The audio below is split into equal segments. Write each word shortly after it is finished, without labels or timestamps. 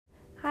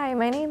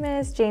my name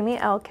is Jamie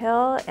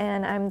Elkhill,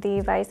 and I'm the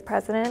Vice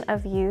President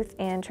of Youth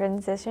and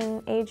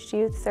Transition-Aged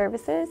Youth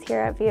Services here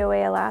at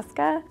VOA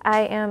Alaska.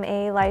 I am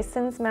a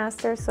licensed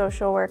master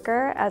social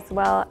worker as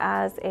well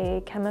as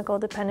a chemical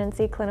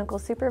dependency clinical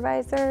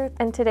supervisor,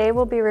 and today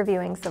we'll be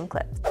reviewing some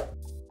clips.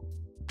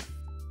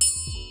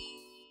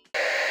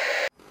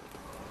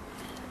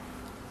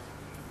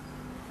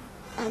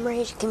 I'm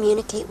ready to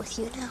communicate with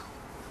you now.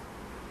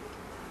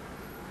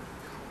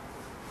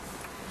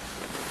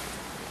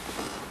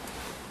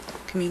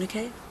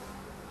 Communicate?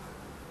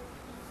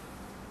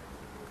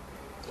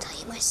 Tell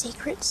you my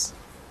secrets.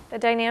 The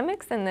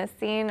dynamics in this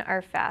scene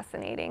are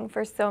fascinating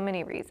for so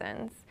many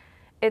reasons.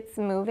 It's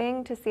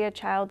moving to see a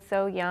child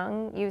so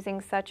young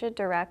using such a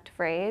direct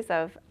phrase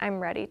of, "I'm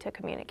ready to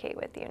communicate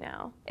with you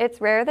now."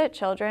 It's rare that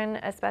children,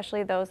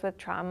 especially those with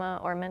trauma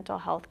or mental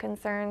health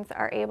concerns,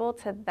 are able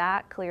to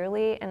that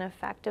clearly and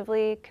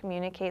effectively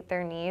communicate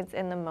their needs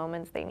in the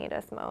moments they need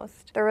us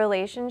most. The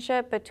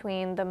relationship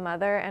between the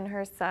mother and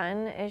her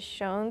son is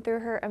shown through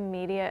her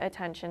immediate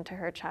attention to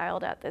her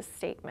child at this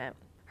statement.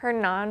 Her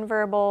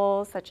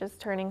nonverbal, such as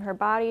turning her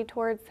body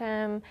towards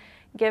him,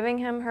 giving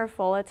him her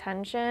full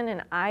attention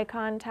and eye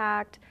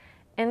contact,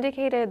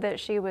 indicated that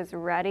she was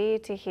ready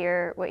to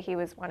hear what he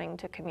was wanting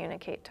to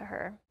communicate to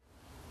her.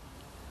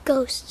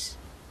 Ghosts.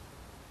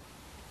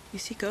 You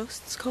see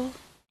ghosts, Cole?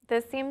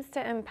 This seems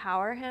to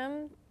empower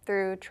him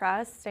through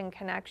trust and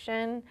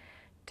connection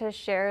to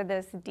share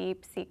this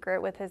deep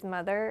secret with his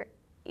mother,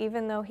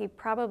 even though he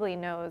probably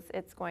knows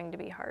it's going to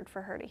be hard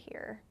for her to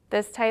hear.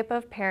 This type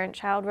of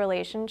parent-child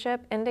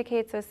relationship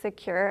indicates a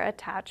secure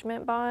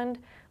attachment bond,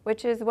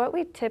 which is what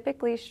we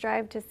typically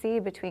strive to see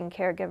between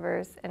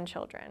caregivers and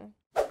children.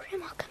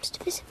 Grandma comes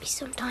to visit me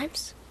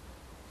sometimes.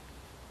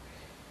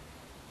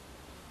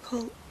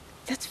 Cole,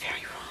 that's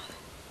very wrong.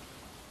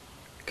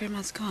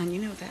 Grandma's gone,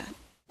 you know that.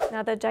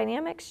 Now the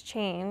dynamics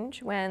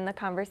change when the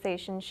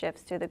conversation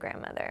shifts to the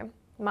grandmother.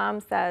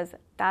 Mom says,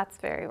 "That's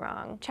very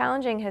wrong,"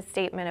 challenging his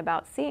statement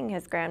about seeing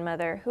his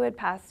grandmother who had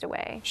passed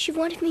away. She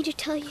wanted me to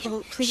tell you.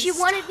 Cole, please She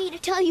wanted stop. me to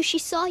tell you she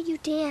saw you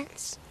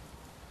dance.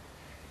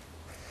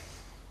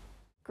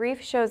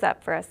 Grief shows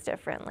up for us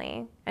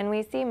differently, and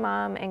we see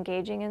Mom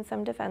engaging in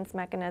some defense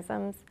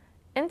mechanisms,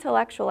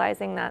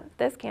 intellectualizing that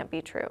this can't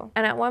be true,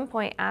 and at one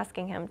point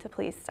asking him to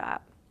please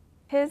stop.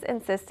 His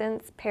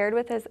insistence, paired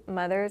with his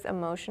mother's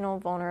emotional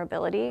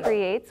vulnerability,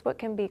 creates what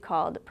can be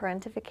called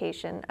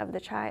parentification of the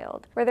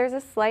child, where there's a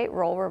slight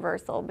role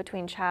reversal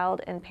between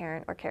child and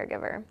parent or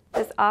caregiver.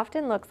 This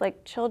often looks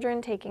like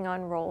children taking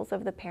on roles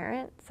of the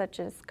parent, such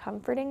as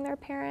comforting their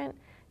parent,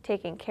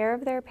 taking care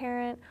of their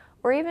parent,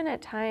 or even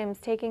at times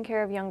taking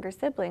care of younger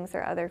siblings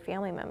or other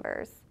family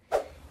members.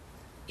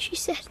 She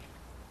said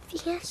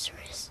the answer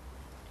is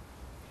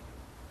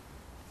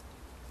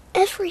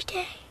every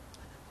day.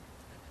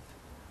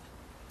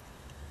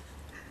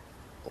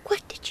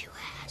 What did you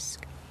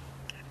ask?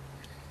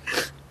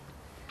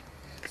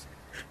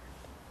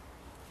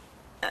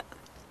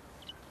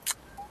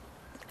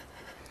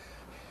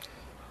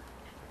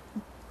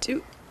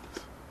 Do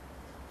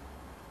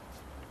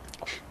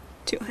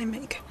I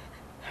make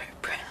her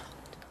proud?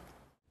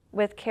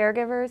 With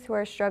caregivers who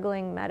are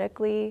struggling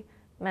medically,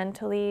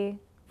 mentally,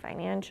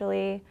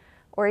 financially,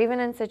 or even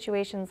in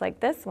situations like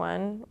this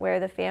one, where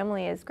the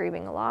family is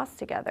grieving a loss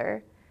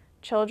together,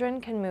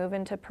 children can move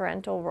into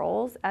parental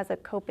roles as a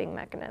coping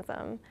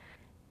mechanism.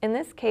 In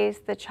this case,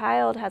 the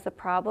child has a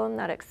problem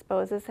that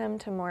exposes him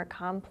to more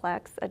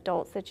complex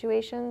adult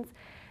situations,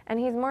 and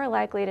he's more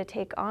likely to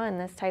take on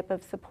this type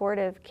of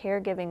supportive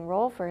caregiving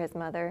role for his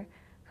mother,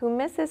 who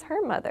misses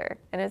her mother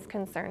and is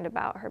concerned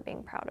about her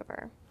being proud of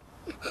her.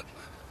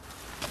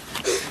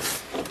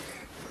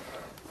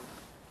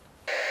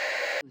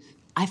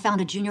 I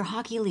found a junior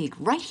hockey league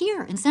right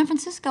here in San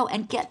Francisco,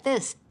 and get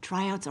this,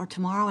 tryouts are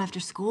tomorrow after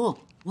school.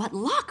 What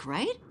luck,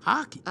 right?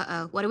 Hockey?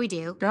 Uh-oh, what do we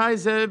do?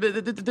 Guys,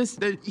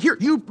 here,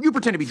 you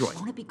pretend to be Joy.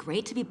 Won't it be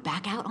great to be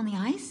back out on the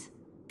ice?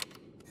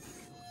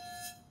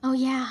 Oh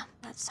yeah,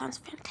 that sounds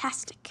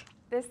fantastic.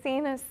 This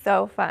scene is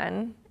so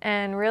fun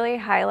and really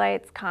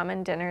highlights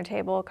common dinner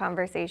table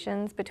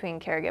conversations between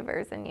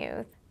caregivers and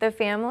youth. The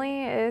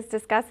family is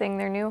discussing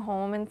their new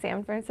home in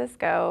San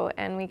Francisco,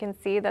 and we can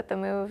see that the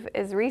move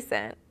is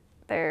recent.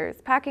 There's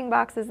packing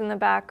boxes in the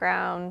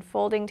background,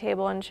 folding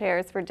table and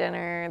chairs for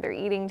dinner, they're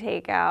eating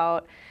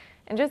takeout,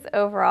 and just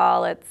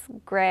overall it's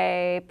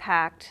gray,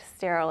 packed,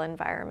 sterile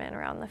environment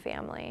around the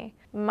family.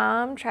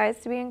 Mom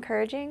tries to be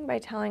encouraging by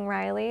telling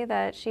Riley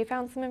that she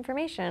found some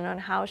information on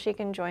how she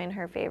can join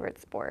her favorite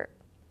sport.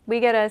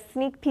 We get a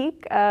sneak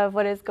peek of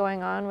what is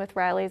going on with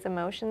Riley's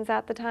emotions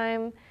at the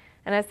time,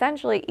 and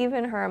essentially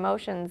even her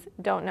emotions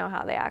don't know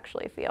how they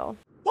actually feel.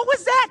 What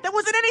was that? That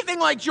wasn't anything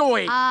like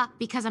Joy.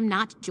 Because I'm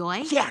not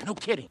Joy? Yeah, no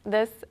kidding.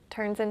 This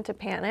turns into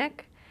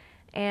panic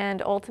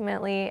and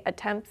ultimately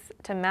attempts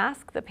to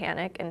mask the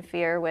panic and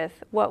fear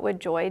with what would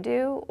Joy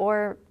do,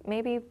 or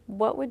maybe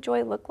what would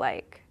Joy look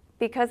like.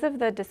 Because of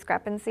the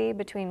discrepancy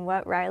between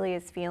what Riley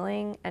is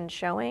feeling and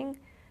showing,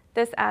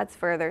 This adds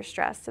further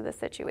stress to the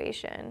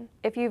situation.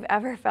 If you've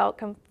ever felt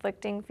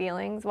conflicting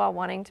feelings while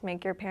wanting to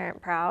make your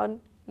parent proud,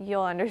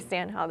 you'll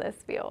understand how this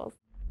feels.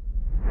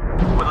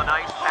 With a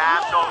nice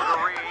pass over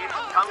to Reed,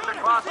 comes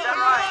across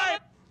that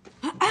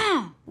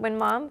right. When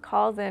mom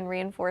calls in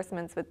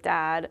reinforcements with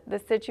dad, the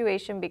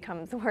situation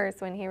becomes worse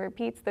when he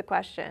repeats the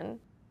question.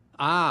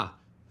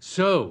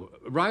 So,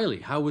 Riley,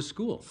 how was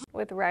school?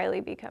 With Riley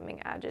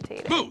becoming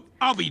agitated. Boo!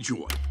 I'll be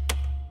Joy.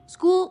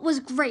 School was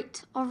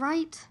great, all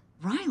right?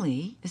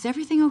 Riley, is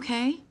everything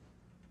okay?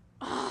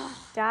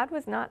 Dad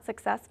was not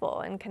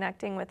successful in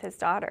connecting with his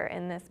daughter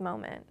in this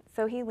moment,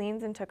 so he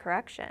leans into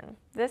correction.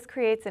 This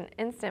creates an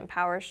instant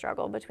power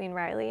struggle between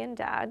Riley and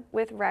Dad,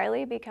 with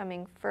Riley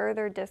becoming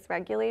further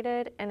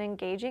dysregulated and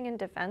engaging in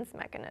defense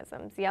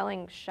mechanisms,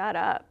 yelling, "Shut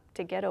up,"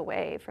 to get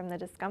away from the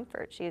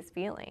discomfort she is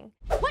feeling.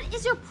 What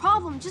is your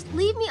problem? Just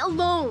leave me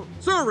alone.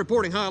 Sir,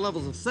 reporting high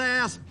levels of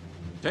sass.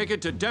 Take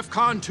it to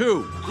DEFCON 2.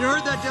 You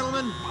heard that,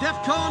 gentlemen?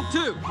 DEFCON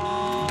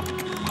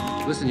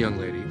 2. Listen, young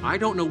lady, I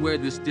don't know where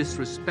this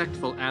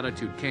disrespectful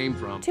attitude came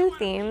from. Two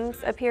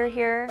themes appear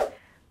here: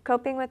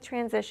 coping with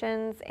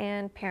transitions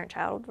and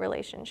parent-child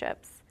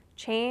relationships.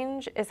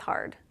 Change is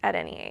hard at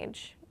any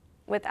age.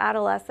 With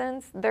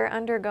adolescents, they're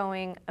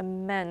undergoing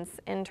immense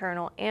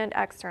internal and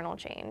external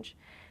change,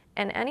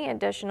 and any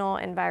additional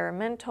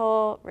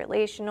environmental,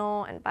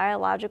 relational, and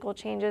biological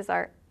changes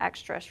are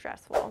extra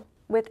stressful.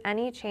 With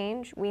any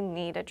change, we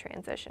need a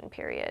transition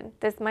period.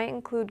 This might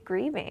include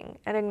grieving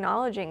and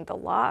acknowledging the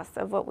loss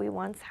of what we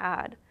once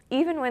had.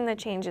 Even when the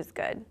change is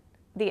good,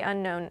 the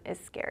unknown is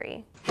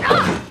scary.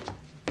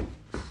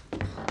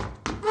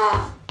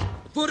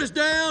 Foot is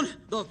down.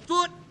 The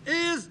foot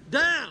is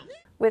down.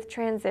 With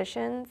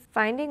transitions,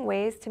 finding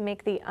ways to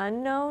make the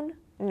unknown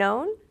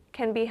known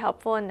can be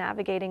helpful in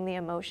navigating the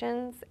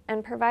emotions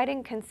and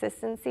providing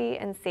consistency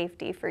and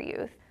safety for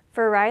youth.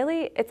 For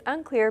Riley, it's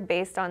unclear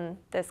based on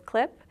this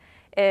clip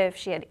if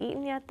she had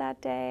eaten yet that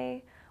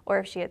day, or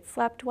if she had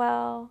slept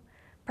well.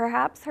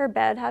 Perhaps her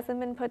bed hasn't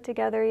been put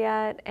together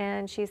yet,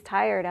 and she's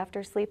tired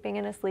after sleeping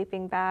in a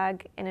sleeping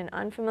bag in an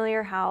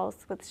unfamiliar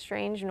house with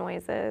strange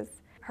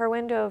noises. Her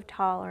window of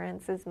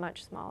tolerance is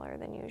much smaller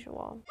than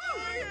usual.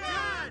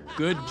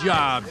 Good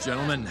job,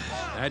 gentlemen.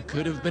 That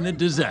could have been a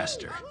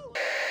disaster.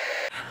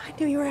 I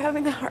knew you were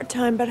having a hard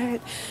time, but I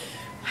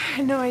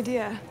had no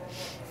idea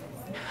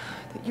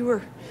that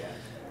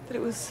it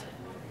was...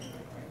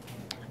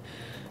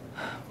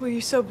 Well, you're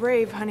so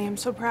brave, honey. I'm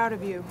so proud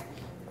of you.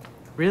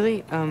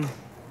 Really?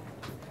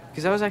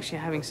 Because I was actually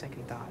having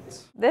second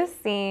thoughts. This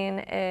scene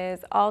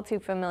is all too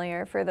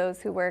familiar for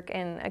those who work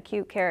in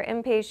acute care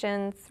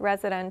inpatients,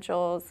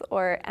 residentials,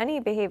 or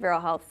any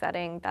behavioral health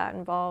setting that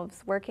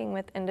involves working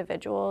with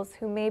individuals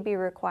who may be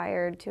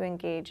required to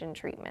engage in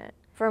treatment.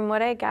 From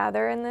what I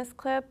gather in this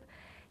clip,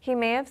 he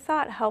may have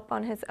sought help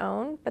on his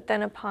own, but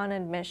then upon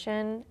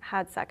admission,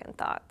 had second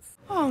thoughts.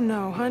 Oh,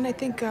 no, hon. I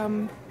think,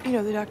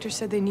 the doctor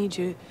said they need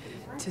you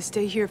to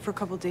stay here for a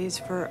couple days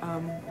for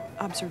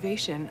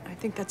observation. I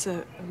think that's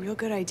a real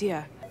good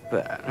idea.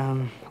 But,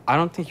 I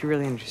don't think you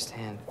really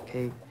understand,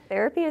 okay?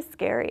 Therapy is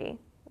scary.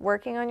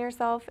 Working on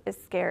yourself is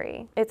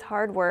scary. It's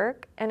hard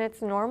work, and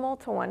it's normal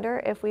to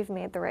wonder if we've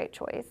made the right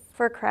choice.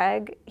 For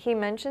Craig, he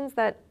mentions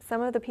that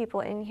some of the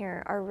people in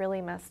here are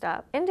really messed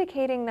up,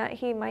 indicating that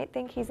he might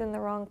think he's in the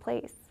wrong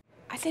place.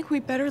 I think we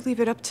better leave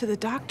it up to the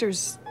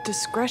doctor's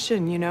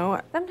discretion, you know?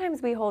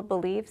 Sometimes we hold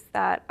beliefs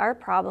that our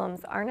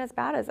problems aren't as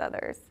bad as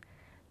others.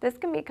 This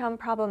can become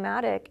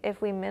problematic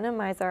if we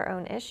minimize our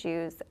own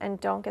issues and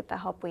don't get the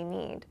help we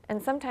need.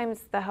 And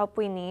sometimes the help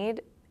we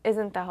need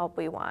isn't the help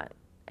we want.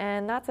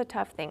 And that's a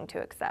tough thing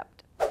to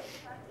accept.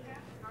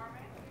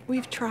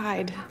 We've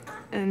tried,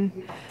 and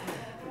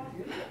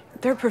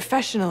they're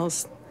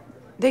professionals.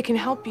 They can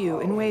help you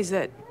in ways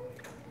that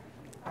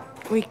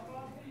we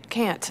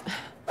can't.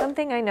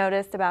 Something I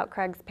noticed about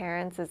Craig's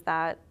parents is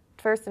that,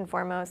 first and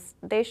foremost,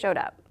 they showed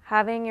up.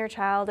 Having your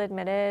child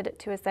admitted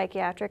to a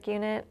psychiatric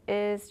unit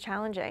is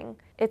challenging.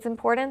 It's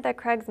important that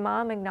Craig's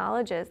mom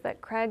acknowledges that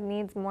Craig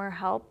needs more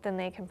help than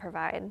they can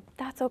provide.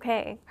 That's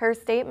okay. Her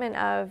statement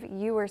of,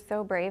 "You were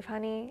so brave,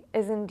 honey,"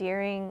 is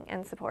endearing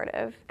and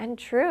supportive. And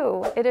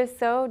true, it is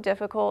so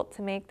difficult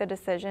to make the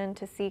decision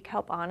to seek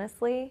help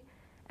honestly,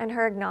 and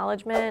her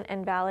acknowledgement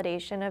and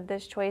validation of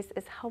this choice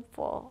is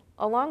helpful,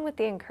 along with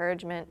the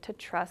encouragement to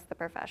trust the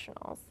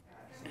professionals.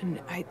 And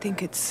I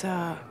think it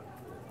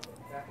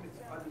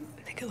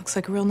looks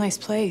like a real nice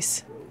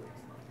place.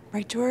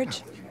 Right,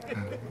 George?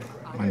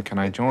 When can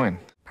I join?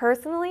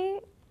 Personally,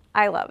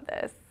 I love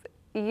this.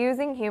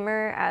 Using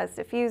humor as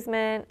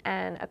diffusement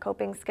and a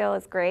coping skill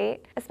is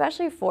great,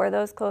 especially for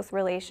those close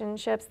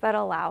relationships that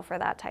allow for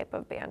that type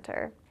of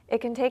banter.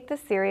 It can take the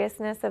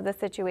seriousness of the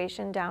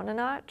situation down a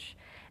notch,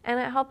 and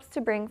it helps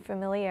to bring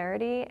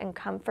familiarity and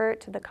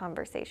comfort to the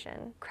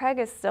conversation. Craig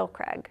is still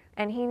Craig,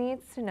 and he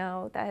needs to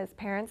know that his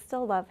parents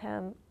still love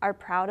him, are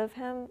proud of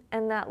him,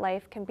 and that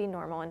life can be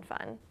normal and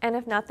fun. And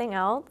if nothing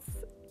else,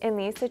 in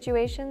these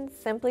situations,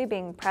 simply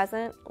being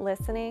present,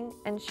 listening,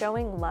 and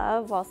showing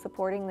love while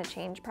supporting the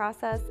change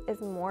process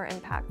is more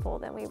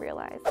impactful than we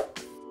realize.